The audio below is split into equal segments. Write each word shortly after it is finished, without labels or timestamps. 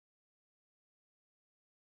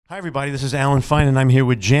Hi, everybody. This is Alan Fine, and I'm here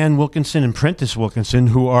with Jan Wilkinson and Prentice Wilkinson,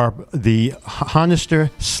 who are the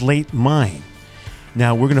Honister Slate mine.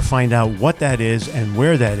 Now, we're going to find out what that is and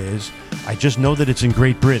where that is. I just know that it's in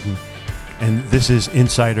Great Britain, and this is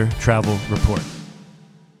Insider Travel Report.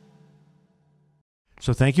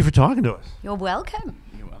 So thank you for talking to us. You're welcome.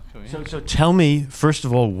 You're welcome. Yeah. So tell me, first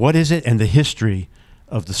of all, what is it and the history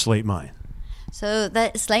of the Slate mine? So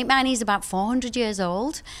the slate mine is about 400 years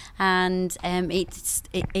old, and it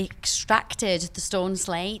extracted the stone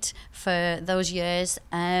slate for those years,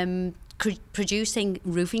 producing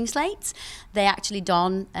roofing slates. They actually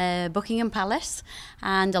don Buckingham Palace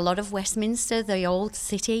and a lot of Westminster, the old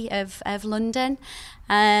city of London.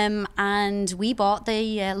 And we bought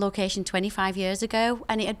the location 25 years ago,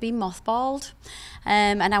 and it had been mothballed.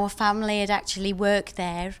 And our family had actually worked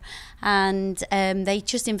there, and they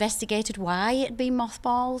just investigated why it had been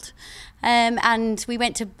mothballed. And we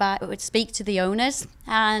went to speak to the owners,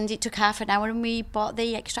 and it took half an hour, and we bought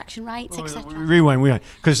the extraction rights, etc. Rewind,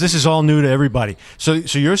 because this is all new to everybody. So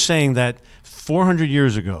you're saying that 400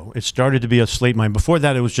 years ago, it started to be a slate mine. Before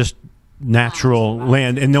that, it was just natural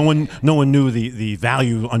land, and no one knew the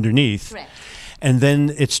value underneath. Correct. And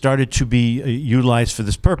then it started to be utilized for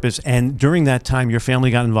this purpose. And during that time, your family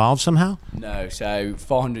got involved somehow? No, so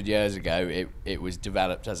 400 years ago, it was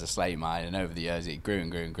developed as a slate mine, and over the years, it grew and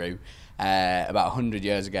grew and grew. About 100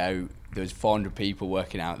 years ago, there was 400 people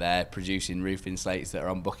working out there producing roofing slates that are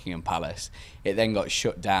on Buckingham Palace. It then got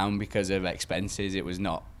shut down because of expenses. It was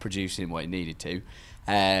not producing what it needed to.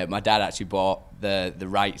 My dad actually bought the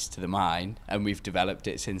rights to the mine, and we've developed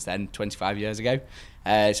it since then, 25 years ago.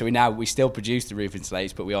 So we still produce the roofing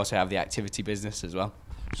slates, but we also have the activity business as well.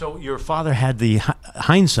 So your father had the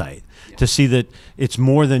hindsight to see that it's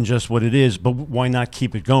more than just what it is, but why not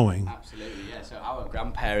keep it going? Absolutely, yeah. So our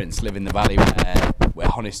grandparents live in the valley where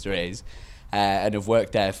Honister is, and have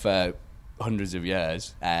worked there for hundreds of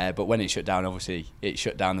years. But when it shut down, obviously, it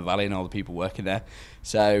shut down the valley and all the people working there.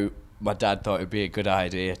 So my dad thought it would be a good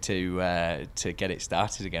idea to get it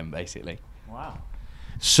started again, basically. Wow.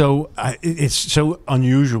 So it's so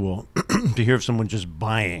unusual to hear of someone just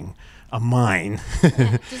buying a mine. Yeah,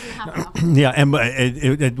 doesn't happen. Yeah, and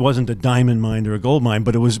it wasn't a diamond mine or a gold mine,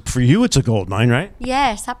 but it was, for you, it's a gold mine, right?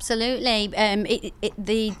 Yes, absolutely.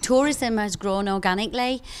 The tourism has grown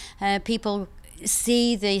organically. People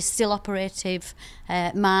see the still operative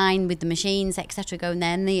mine with the machines, etc. going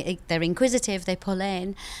there, and they're inquisitive, they pull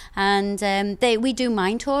in, and we do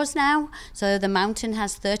mine tours now. So the mountain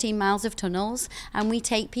has 13 miles of tunnels, and we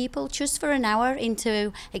take people just for an hour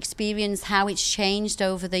into experience how it's changed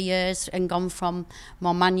over the years and gone from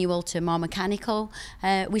more manual to more mechanical.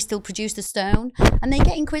 We still produce the stone, and they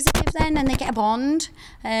get inquisitive then, and they get a bond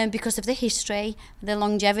because of the history, the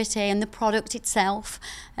longevity, and the product itself,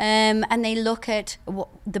 and they look at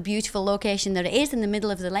the beautiful location that it is in the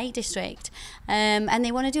middle of the Lake District, and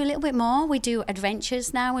they want to do a little bit more. We do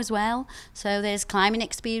adventures now as well, so there's climbing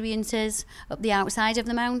experiences up the outside of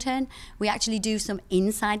the mountain. We actually do some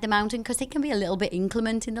inside the mountain because it can be a little bit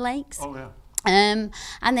inclement in the lakes. Oh, yeah. And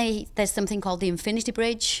there's something called the Infinity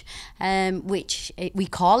Bridge, which we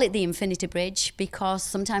call it the Infinity Bridge because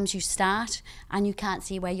sometimes you start and you can't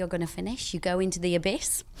see where you're going to finish. You go into the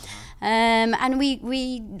abyss. And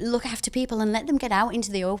we look after people and let them get out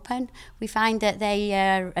into the open. We find that they,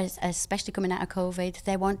 especially coming out of COVID,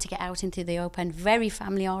 they want to get out into the open, very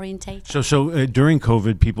family orientated. So during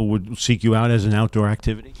COVID, people would seek you out as an outdoor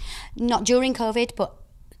activity? Not during COVID, but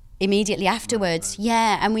immediately afterwards. Right.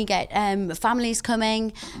 Yeah, and we get families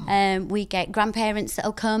coming, we get grandparents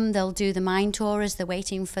that'll come, they'll do the mine tour as they're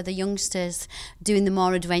waiting for the youngsters doing the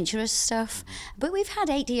more adventurous stuff. But we've had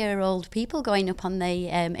 80-year-old people going up on the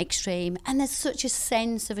extreme, and there's such a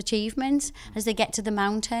sense of achievement as they get to the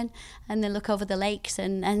mountain and they look over the lakes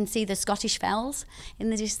and see the Scottish fells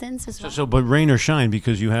in the distance as well. But rain or shine,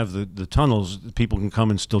 because you have the tunnels, people can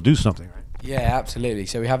come and still do something, right? Yeah, absolutely.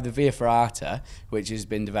 So we have the Via Ferrata, which has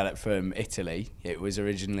been developed from Italy. It was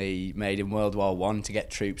originally made in World War I to get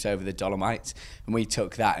troops over the Dolomites, and we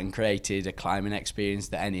took that and created a climbing experience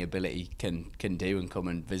that any ability can do and come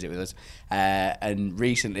and visit with us. And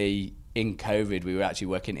recently, in COVID, we were actually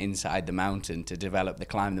working inside the mountain to develop the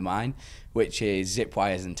Climb the Mine, which is zip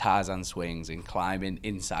wires and Tarzan swings and climbing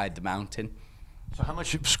inside the mountain. So how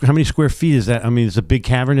many square feet is that? I mean, it's a big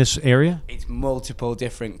cavernous area? It's multiple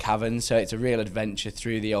different caverns, so it's a real adventure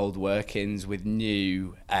through the old workings with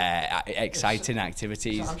new, exciting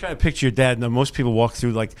activities. So I'm trying to picture your dad. Now, most people walk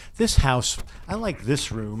through like, this house, I like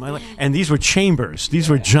this room. And these were chambers. These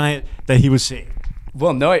were giant that he was seeing.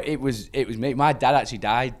 Well, no, it was me. My dad actually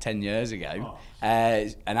died 10 years ago,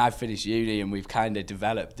 and I finished uni, and we've kind of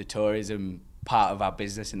developed the tourism part of our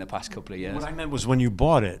business in the past couple of years. What I meant was when you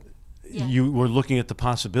bought it, Yeah. you were looking at the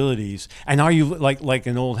possibilities. And are you, like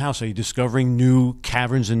an old house, are you discovering new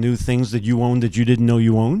caverns and new things that you own that you didn't know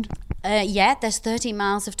you owned? Yeah, there's 30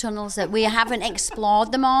 miles of tunnels that we haven't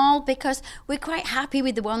explored them all because we're quite happy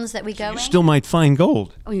with the ones that we go in. You still might find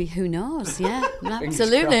gold. Oh, who knows? Yeah,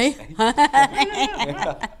 absolutely.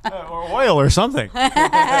 Or oil or something.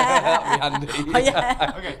 That'd be handy.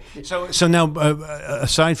 Okay. So now,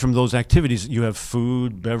 aside from those activities, you have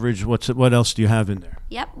food, beverage. What else do you have in there?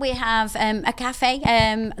 Yep, we have a cafe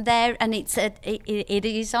there, and it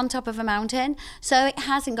is on top of a mountain, so it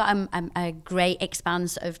hasn't got a great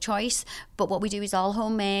expanse of choice. But what we do is all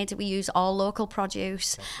homemade. We use all local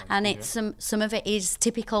produce, and it's some of it is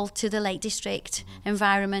typical to the Lake District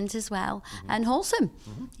environment as well, and wholesome.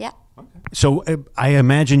 Yeah. So I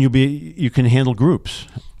imagine you can handle groups.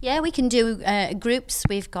 Yeah, we can do groups.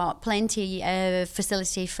 We've got plenty of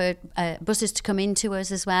facility for buses to come into us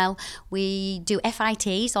as well. We do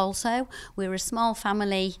FITs also. We're a small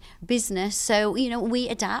family business, so we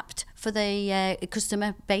adapt for the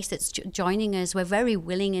customer base that's joining us. We're very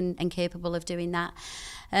willing and capable of doing that.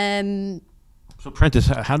 So Prentice,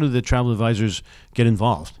 how do the travel advisors get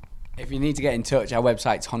involved? If you need to get in touch, our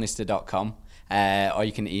website's honister.com, or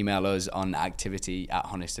you can email us on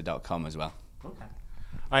activity@honister.com as well. Okay.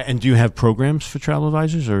 And do you have programs for travel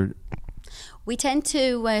advisors, or? We tend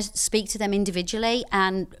to speak to them individually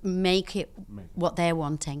and make it what they're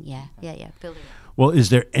wanting. Yeah. Build it up. Well, is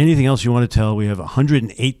there anything else you want to tell? We have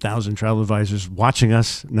 108,000 travel advisors watching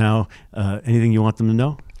us now. Anything you want them to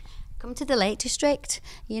know? Come to the Lake District.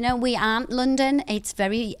 We aren't London. It's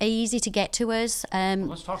very easy to get to us.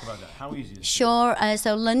 Let's talk about that. How easy is it? Sure.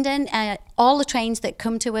 So London, all the trains that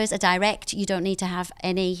come to us are direct. You don't need to have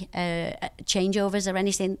any changeovers or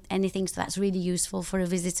anything. So that's really useful for a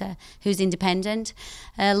visitor who's independent.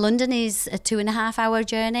 London is a 2.5-hour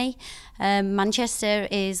journey. Manchester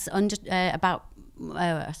is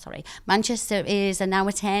Manchester is 1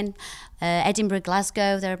 hour 10. Edinburgh,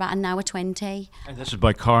 Glasgow, they're about 1 hour 20. And this is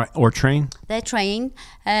by car or train? They're train.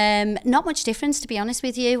 Not much difference, to be honest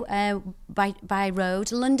with you, by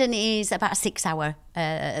road. London is about a 6-hour,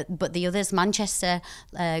 but the others, Manchester,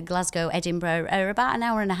 Glasgow, Edinburgh, are about 1.5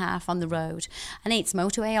 hours on the road. And it's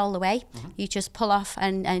motorway all the way. You just pull off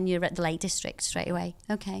and you're at the Lake District straight away.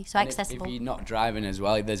 Okay, so And accessible. If you're not driving as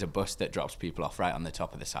well, there's a bus that drops people off right on the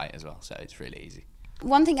top of the site as well, so it's really easy.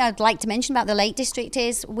 One thing I'd like to mention about the Lake District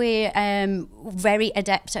is we're very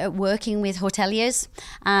adept at working with hoteliers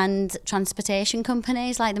and transportation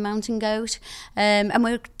companies like the Mountain Goat, and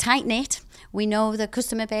we're tight-knit. We know the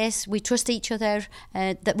customer base, we trust each other,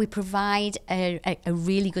 that we provide a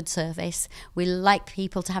really good service. We like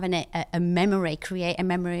people to have a memory, create a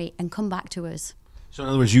memory and come back to us. So in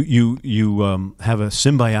other words, you have a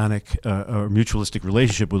symbiotic or mutualistic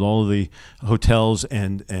relationship with all of the hotels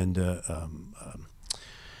and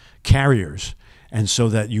carriers, and so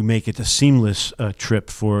that you make it a seamless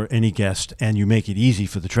trip for any guest, and you make it easy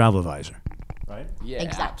for the travel advisor, right? Yeah,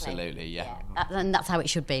 Exactly. absolutely, yeah. And that's how it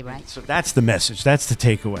should be, right? So that's the message. That's the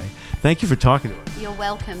takeaway. Thank you for talking to us. You're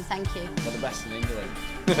welcome. Thank you. They're the best in England.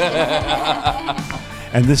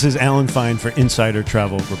 And this is Alan Fine for Insider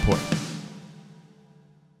Travel Report.